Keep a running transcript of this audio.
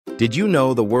Did you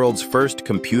know the world's first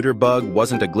computer bug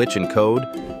wasn't a glitch in code,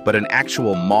 but an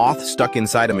actual moth stuck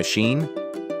inside a machine?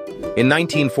 In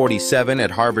 1947 at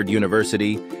Harvard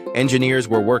University, engineers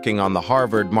were working on the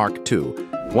Harvard Mark II,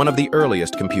 one of the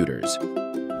earliest computers.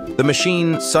 The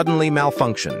machine suddenly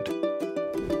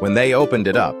malfunctioned. When they opened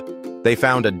it up, they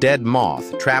found a dead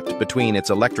moth trapped between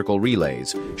its electrical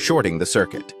relays, shorting the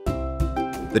circuit.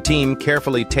 The team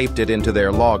carefully taped it into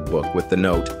their logbook with the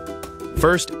note,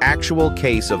 "First actual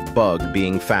case of bug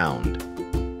being found."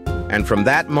 And from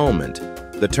that moment,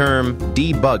 the term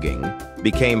debugging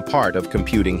became part of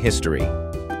computing history.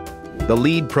 The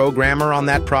lead programmer on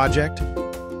that project?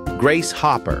 Grace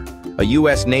Hopper, a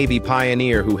U.S. Navy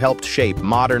pioneer who helped shape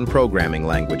modern programming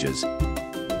languages.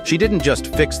 She didn't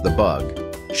just fix the bug,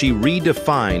 she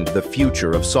redefined the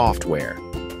future of software.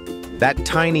 That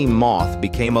tiny moth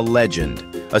became a legend,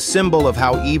 a symbol of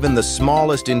how even the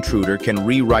smallest intruder can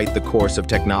rewrite the course of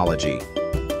technology.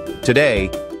 Today,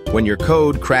 when your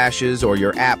code crashes or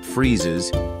your app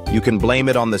freezes, you can blame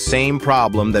it on the same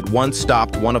problem that once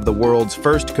stopped one of the world's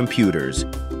first computers,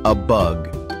 a bug.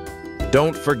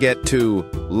 Don't forget to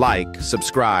like,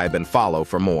 subscribe, and follow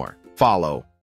for more. Follow.